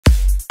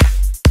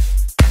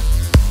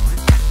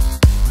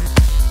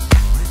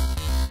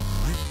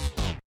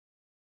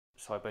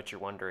So I bet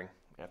you're wondering,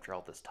 after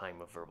all this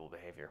time of verbal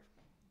behavior,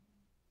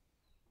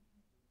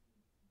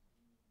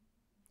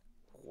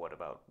 what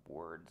about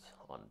words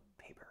on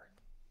paper?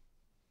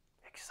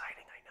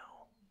 Exciting, I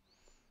know.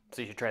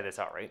 So you should try this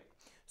out, right?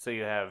 So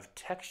you have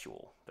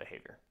textual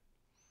behavior,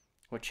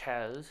 which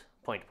has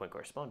point-to-point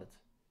correspondence,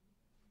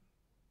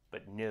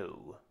 but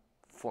no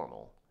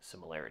formal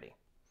similarity.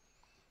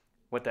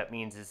 What that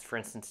means is, for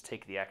instance,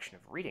 take the action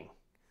of reading.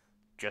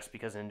 Just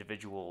because an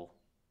individual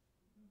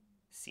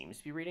seems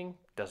to be reading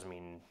doesn't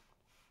mean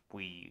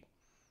we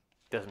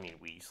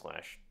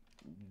slash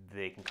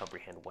they can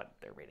comprehend what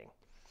they're reading.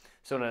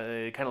 So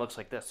it kind of looks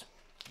like this.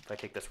 If I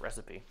take this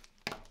recipe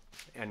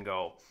and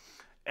go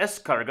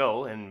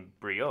escargot and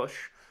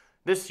brioche,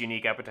 this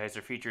unique appetizer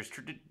features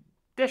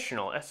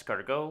traditional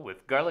escargot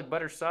with garlic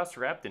butter sauce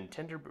wrapped in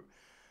tender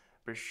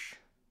I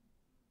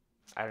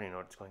don't even know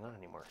what's going on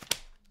anymore.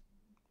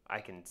 I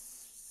can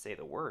say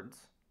the words.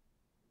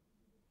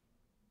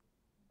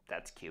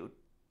 That's cute.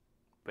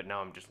 But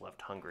now I'm just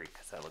left hungry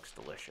because that looks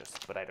delicious.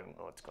 But I don't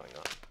know what's going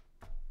on.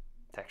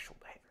 Textual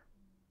behavior.